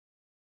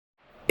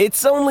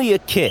It's only a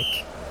kick,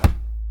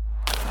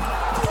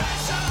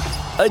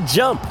 a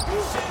jump,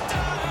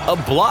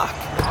 a block.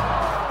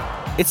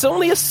 It's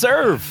only a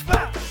serve.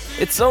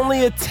 It's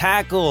only a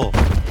tackle,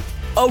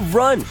 a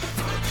run.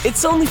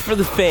 It's only for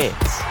the fans.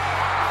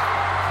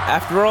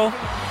 After all,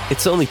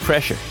 it's only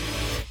pressure.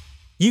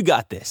 You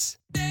got this.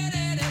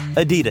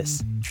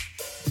 Adidas.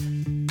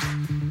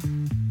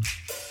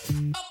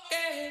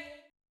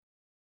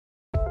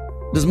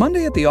 Does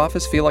Monday at the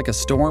office feel like a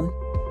storm?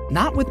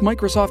 Not with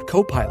Microsoft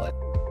Copilot.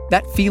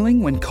 That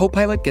feeling when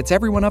Copilot gets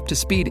everyone up to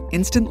speed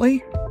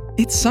instantly?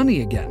 It's sunny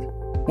again.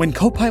 When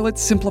Copilot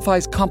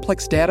simplifies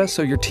complex data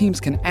so your teams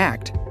can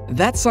act,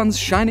 that sun's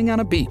shining on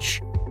a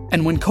beach.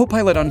 And when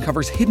Copilot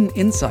uncovers hidden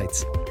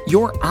insights,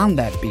 you're on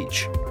that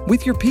beach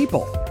with your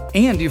people,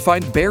 and you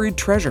find buried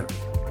treasure.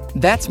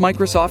 That's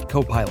Microsoft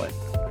Copilot.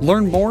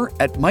 Learn more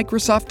at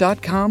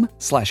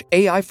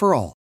Microsoft.com/AI for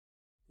all.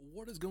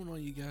 What is going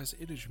on, you guys?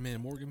 It is your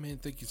man, Morgan Man.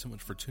 Thank you so much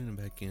for tuning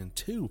back in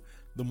to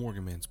the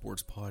Morgan Man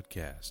Sports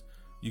Podcast.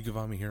 You can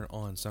find me here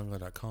on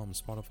SoundCloud.com,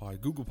 Spotify,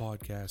 Google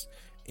Podcasts,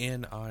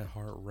 and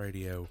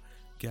iHeartRadio.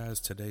 Guys,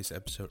 today's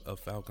episode of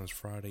Falcons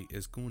Friday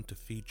is going to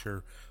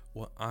feature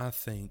what I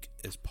think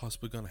is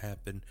possibly going to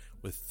happen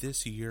with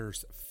this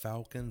year's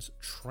Falcons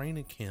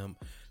training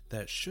camp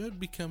that should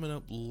be coming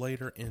up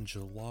later in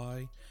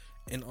July.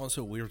 And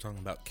also, we were talking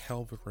about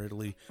Calvin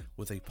Ridley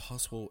with a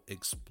possible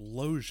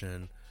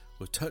explosion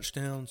with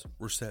touchdowns,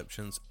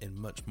 receptions, and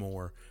much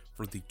more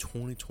for the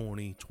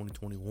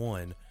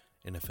 2020-2021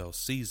 NFL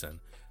season.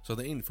 So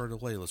without any further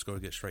delay, let's go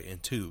and get straight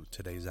into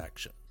today's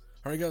action.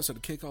 All right, guys, so to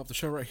kick off the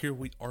show right here,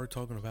 we are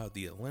talking about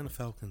the Atlanta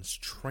Falcons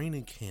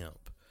training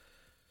camp.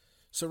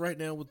 So right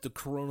now, with the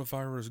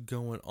coronavirus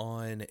going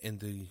on in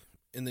the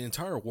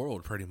entire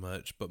world pretty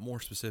much, but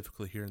more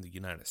specifically here in the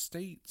United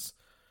States,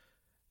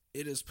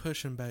 it is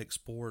pushing back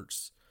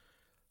sports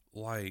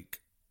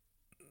like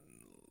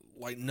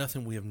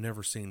nothing we have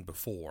never seen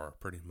before,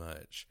 pretty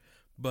much.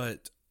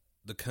 But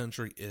the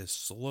country is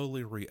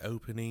slowly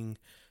reopening,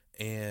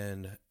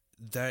 and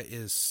that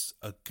is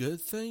a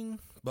good thing,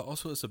 but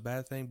also it's a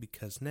bad thing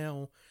because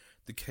now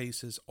the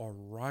cases are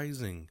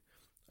rising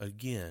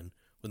again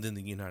within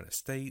the United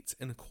States.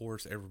 And of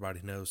course,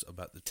 everybody knows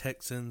about the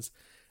Texans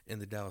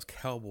and the Dallas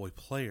Cowboy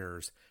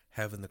players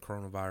having the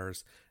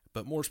coronavirus,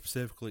 but more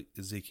specifically,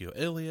 Ezekiel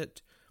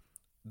Elliott,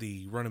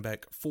 the running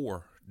back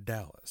for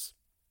Dallas.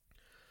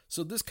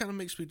 So this kind of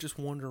makes me just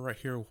wonder right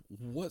here,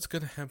 what's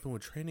going to happen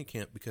with training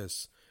camp,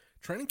 because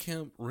training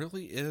camp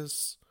really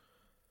is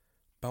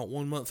about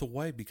 1 month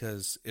away,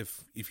 because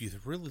if you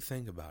really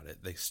think about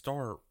it, they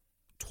start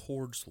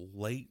towards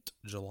late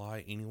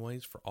July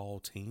anyways for all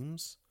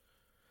teams.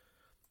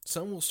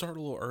 Some will start a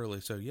little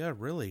early, so yeah,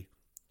 really,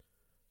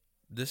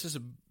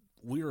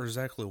 we are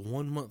exactly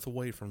 1 month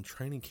away from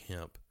training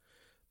camp.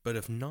 But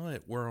if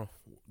not,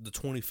 the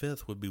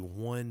 25th would be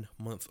 1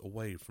 month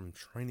away from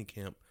training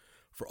camp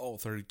for all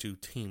 32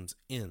 teams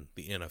in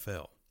the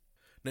NFL.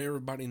 Now,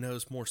 everybody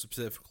knows more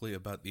specifically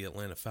about the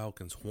Atlanta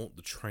Falcons want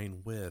to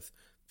train with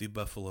the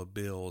Buffalo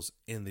Bills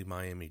and the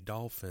Miami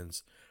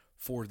Dolphins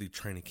for the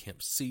training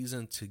camp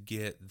season to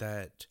get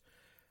that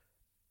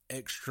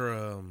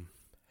extra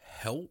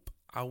help,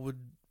 I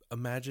would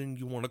imagine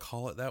you want to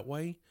call it that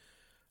way,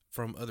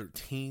 from other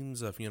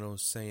teams of,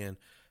 saying,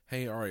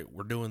 hey, all right,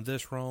 we're doing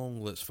this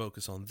wrong, let's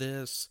focus on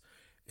this.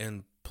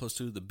 And plus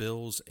two, the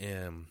Bills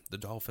and the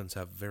Dolphins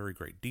have very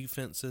great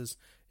defenses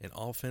and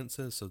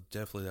offenses, so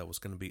definitely that was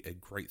going to be a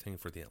great thing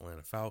for the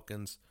Atlanta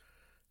Falcons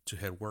to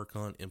head work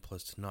on, and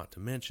plus not to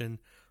mention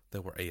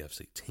there were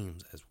AFC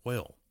teams as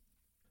well.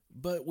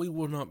 But we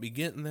will not be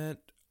getting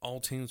that. All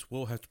teams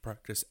will have to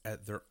practice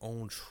at their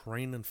own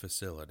training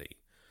facility.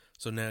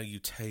 So now you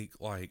take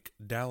like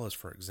Dallas,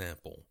 for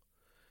example.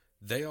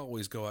 They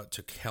always go out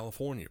to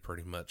California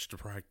pretty much to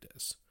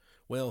practice.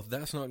 Well,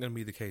 that's not going to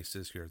be the case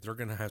this year. They're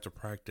going to have to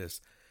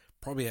practice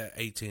probably at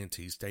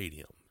AT&T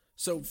Stadium.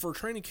 So for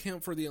training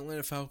camp for the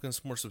Atlanta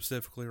Falcons, more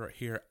specifically right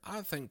here,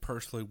 I think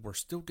personally we're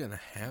still going to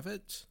have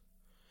it,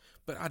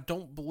 but I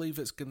don't believe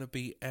it's going to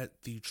be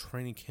at the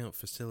training camp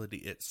facility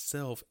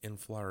itself in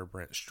Flower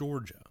Branch,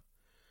 Georgia.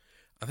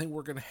 I think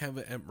we're going to have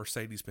it at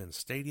Mercedes-Benz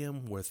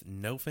Stadium with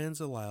no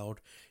fans allowed.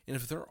 And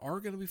if there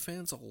are going to be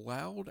fans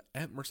allowed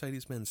at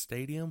Mercedes-Benz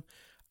Stadium,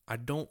 I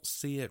don't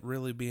see it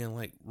really being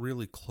like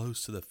really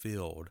close to the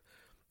field.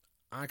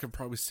 I could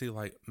probably see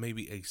like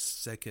maybe a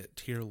second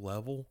tier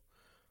level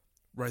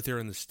right there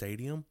in the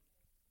stadium.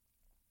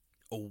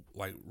 Oh,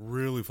 like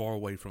really far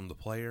away from the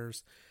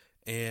players.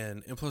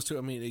 And plus two,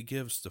 I mean, it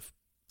gives the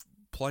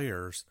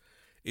players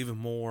even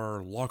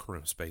more locker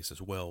room space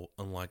as well,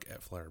 unlike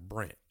at Flower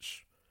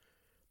Branch.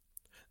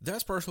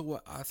 That's personally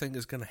what I think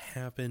is going to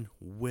happen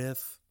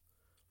with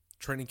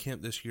training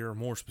camp this year,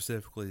 more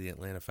specifically the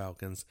Atlanta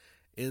Falcons,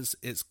 is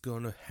it's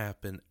going to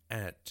happen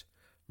at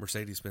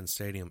Mercedes-Benz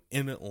Stadium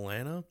in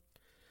Atlanta.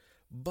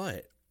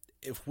 But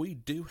if we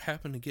do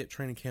happen to get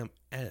training camp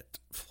at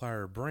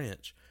Flower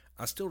Branch,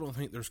 I still don't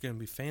think there's going to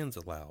be fans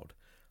allowed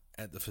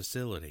at the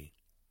facility.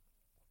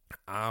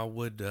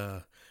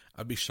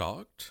 I'd be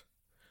shocked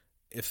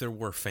if there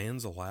were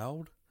fans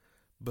allowed,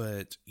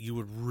 but you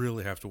would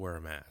really have to wear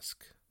a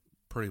mask.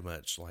 Pretty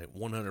much, like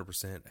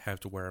 100% have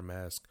to wear a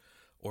mask,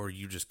 or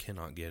you just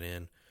cannot get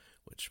in.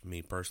 Which,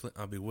 me personally,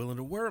 I'd be willing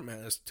to wear a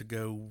mask to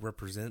go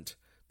represent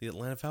the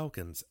Atlanta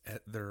Falcons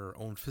at their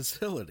own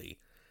facility.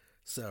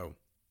 So,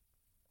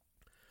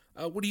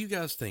 what do you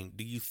guys think?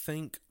 Do you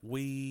think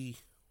we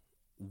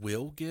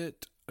will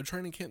get a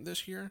training camp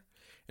this year?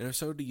 And if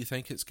so, do you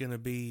think it's going to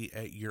be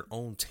at your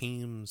own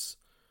team's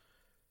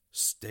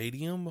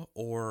stadium,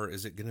 or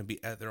is it going to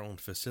be at their own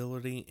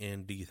facility?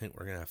 And do you think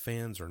we're going to have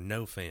fans or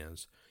no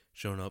fans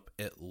showing up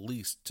at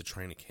least to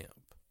training camp?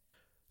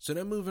 So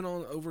now moving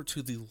on over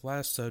to the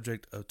last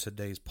subject of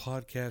today's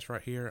podcast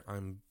right here.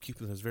 I'm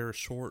keeping this very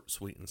short,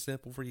 sweet, and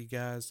simple for you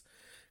guys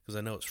because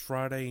I know it's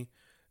Friday.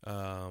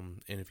 And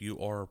if you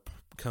are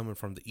coming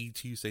from the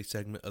E-Tuesday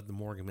segment of the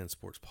Morgan Men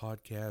Sports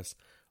Podcast,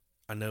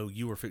 I know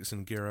you are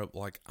fixing to gear up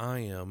like I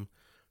am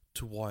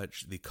to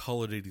watch the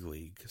Call of Duty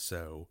League.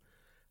 So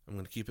I'm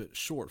going to keep it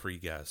short for you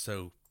guys.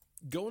 So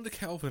going to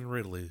Calvin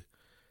Ridley,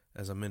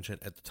 as I mentioned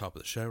at the top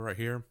of the show right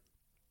here,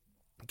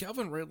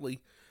 Calvin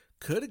Ridley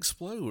could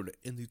explode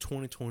in the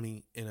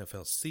 2020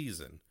 NFL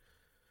season.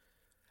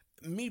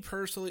 Me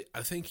personally,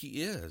 I think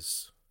he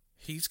is.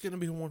 He's going to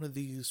be one of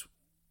these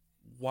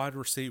wide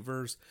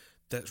receivers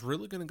that's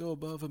really going to go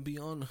above and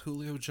beyond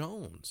Julio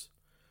Jones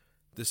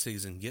this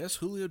season. Yes,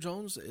 Julio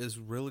Jones is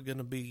really going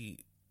to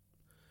be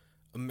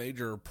a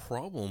major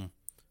problem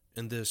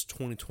in this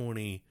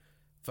 2020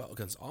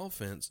 Falcons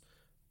offense,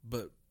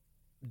 but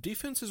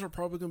defenses are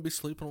probably going to be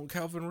sleeping on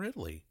Calvin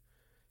Ridley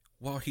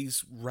while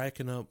he's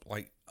racking up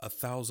like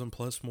 1,000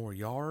 plus more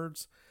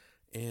yards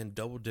and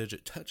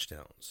double-digit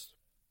touchdowns.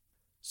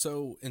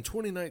 So in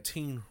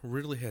 2019,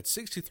 Ridley had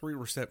 63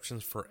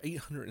 receptions for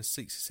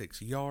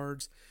 866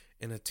 yards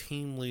and a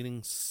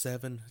team-leading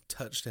 7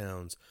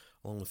 touchdowns,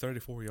 along with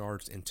 34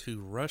 yards and 2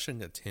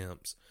 rushing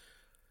attempts,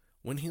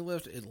 when he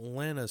left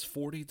Atlanta's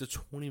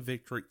 40-20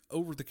 victory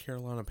over the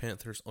Carolina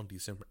Panthers on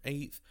December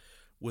 8th.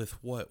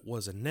 With what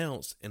was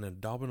announced in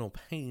abdominal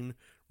pain,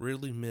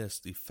 Ridley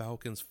missed the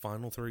Falcons'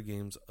 final 3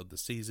 games of the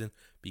season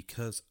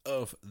because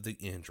of the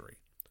injury.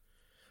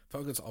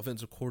 Falcons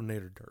offensive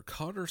coordinator Dirk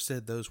Koetter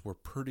said those were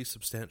pretty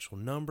substantial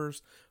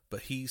numbers,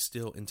 but he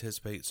still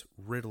anticipates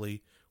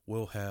Ridley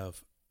will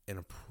have an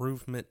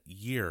improvement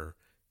year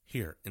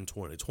here in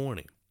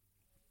 2020.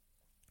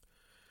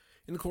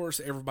 And of course,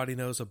 everybody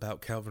knows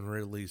about Calvin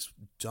Ridley's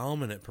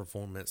dominant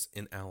performance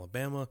in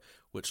Alabama,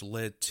 which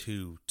led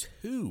to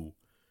 2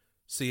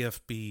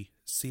 CFP,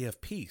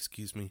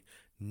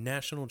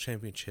 national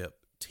championship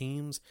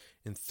teams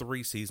in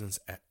 3 seasons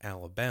at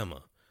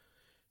Alabama.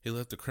 He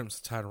left the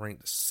Crimson Tide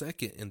ranked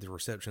 2nd in the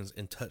receptions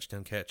and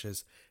touchdown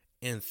catches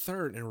and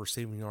 3rd in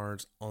receiving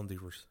yards on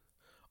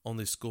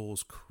the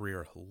school's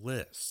career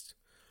list.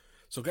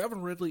 So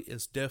Calvin Ridley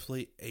is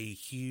definitely a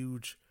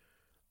huge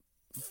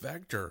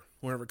factor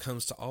whenever it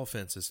comes to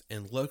offenses,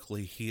 and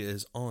luckily he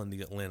is on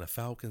the Atlanta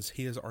Falcons.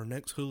 He is our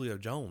next Julio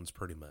Jones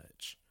pretty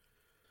much.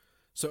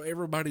 So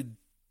everybody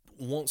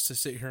wants to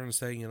sit here and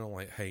say,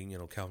 hey,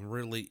 Calvin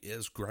Ridley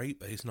is great,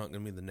 but he's not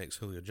going to be the next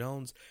Julio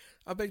Jones.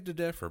 I beg to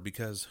differ,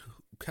 because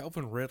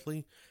Calvin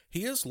Ridley,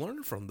 he has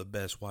learned from the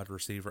best wide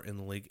receiver in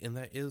the league, and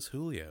that is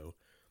Julio.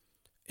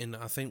 And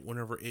I think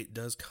whenever it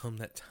does come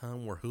that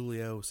time where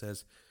Julio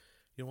says,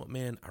 you know what,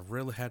 man, I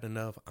really had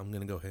enough, I'm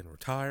going to go ahead and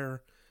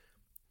retire,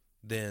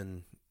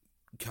 then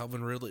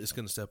Calvin Ridley is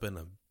going to step in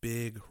a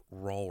big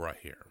role right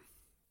here.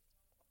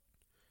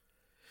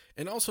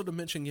 And also to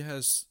mention,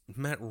 yes,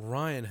 Matt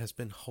Ryan has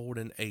been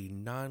holding a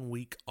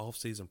 9-week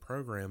offseason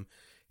program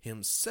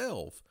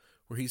himself,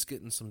 where he's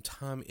getting some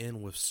time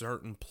in with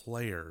certain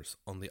players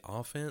on the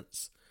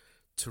offense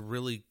to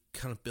really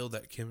kind of build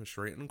that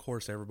chemistry. And of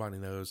course, everybody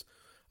knows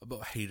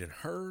about Hayden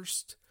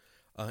Hurst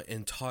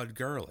and Todd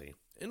Gurley.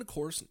 And of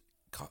course,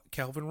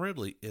 Calvin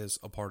Ridley is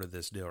a part of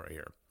this deal right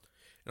here.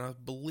 And I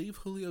believe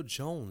Julio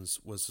Jones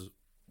was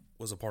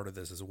a part of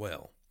this as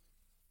well.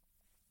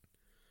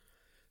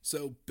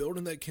 So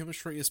building that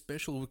chemistry,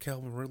 especially with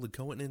Calvin Ridley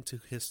going into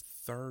his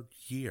 3rd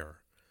year.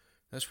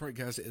 That's right,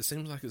 guys. It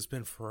seems like it's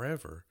been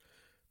forever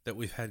that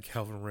we've had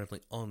Calvin Ridley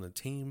on the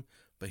team,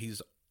 but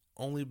he's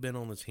only been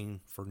on the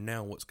team for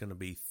now what's going to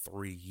be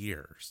 3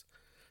 years.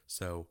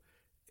 So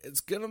it's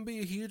going to be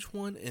a huge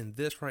one, and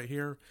this right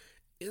here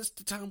is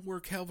the time where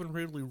Calvin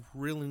Ridley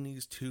really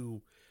needs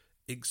to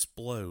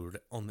explode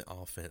on the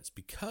offense,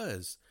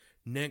 because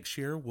next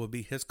year will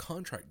be his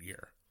contract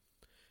year.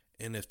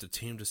 And if the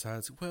team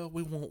decides, well,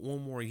 we want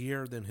 1 more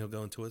year, then he'll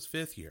go into his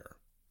 5th year.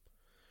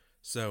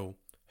 So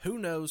who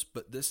knows,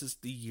 but this is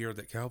the year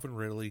that Calvin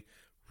Ridley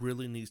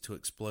really needs to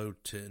explode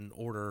in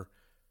order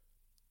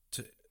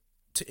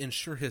to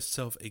ensure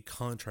himself a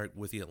contract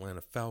with the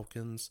Atlanta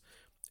Falcons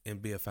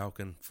and be a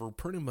Falcon for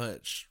pretty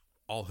much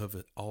all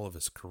of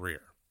his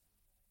career.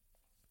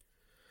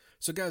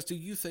 So guys, do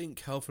you think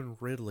Calvin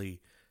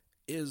Ridley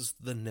is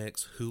the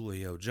next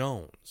Julio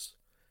Jones?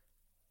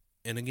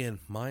 And again,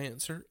 my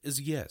answer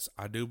is yes.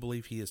 I do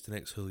believe he is the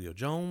next Julio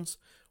Jones.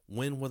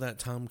 When will that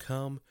time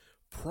come?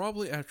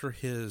 Probably after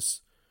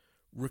his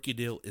rookie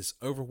deal is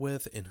over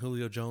with and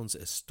Julio Jones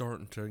is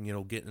starting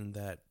to, get in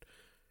that,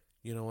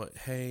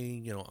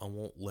 hey, I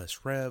want less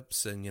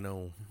reps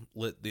and,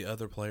 let the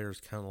other players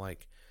kind of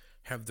like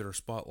have their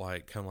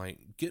spotlight, kind of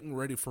like getting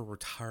ready for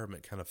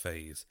retirement kind of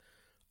phase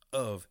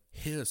of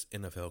his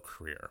NFL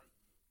career.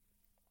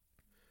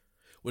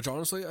 Which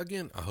honestly,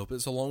 again, I hope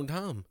it's a long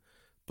time.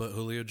 But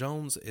Julio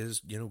Jones is,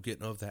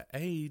 getting of that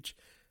age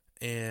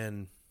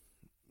and,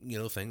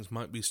 things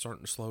might be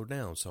starting to slow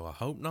down. So I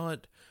hope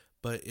not,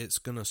 but it's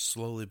going to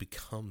slowly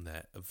become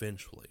that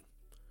eventually.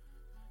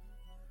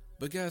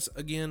 But guys,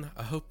 again,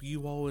 I hope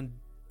you all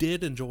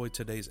did enjoy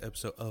today's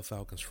episode of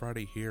Falcons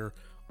Friday here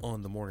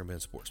on the Morgan Ben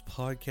Sports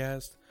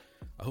Podcast.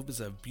 I hope it's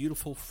a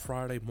beautiful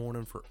Friday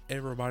morning for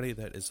everybody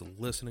that is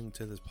listening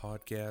to this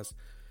podcast.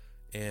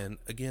 And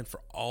again, for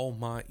all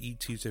my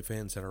Tuesday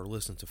fans that are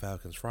listening to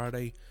Falcons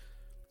Friday,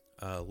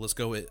 let's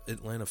go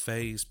Atlanta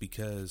FaZe,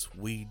 because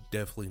we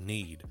definitely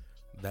need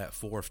that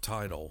 4th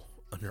title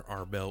under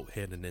our belt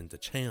heading into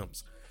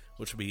champs,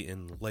 which will be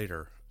in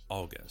later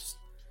August.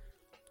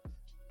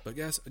 But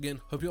guys,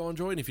 again, hope you all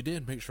enjoyed. And if you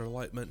did, make sure to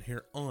like button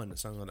here on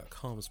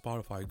SoundCloud.com,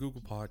 Spotify,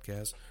 Google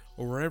Podcasts,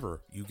 or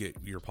wherever you get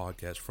your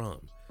podcast from.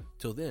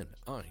 Till then,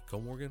 I,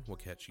 Cole Morgan, will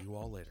catch you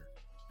all later.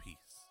 Peace.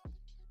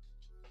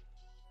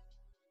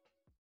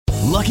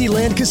 Lucky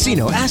Land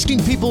Casino,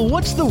 asking people,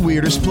 what's the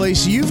weirdest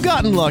place you've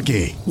gotten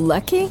lucky?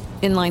 Lucky?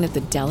 In line at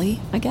the deli,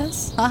 I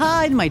guess?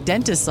 Aha, in my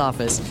dentist's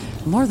office.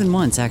 More than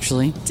once,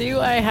 actually. Do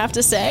I have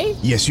to say?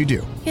 Yes, you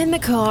do. In the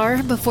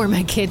car before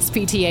my kids'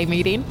 PTA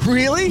meeting.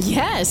 Really?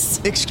 Yes.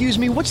 Excuse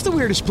me, what's the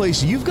weirdest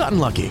place you've gotten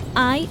lucky?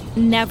 I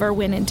never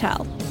win and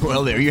tell.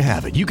 Well, there you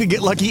have it. You can get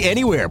lucky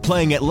anywhere,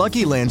 playing at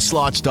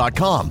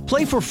LuckyLandSlots.com.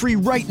 Play for free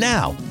right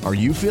now. Are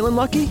you feeling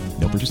lucky?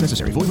 No purchase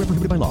necessary. Void where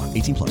prohibited by law.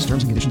 18+.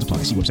 Terms and conditions apply.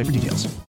 See website for details.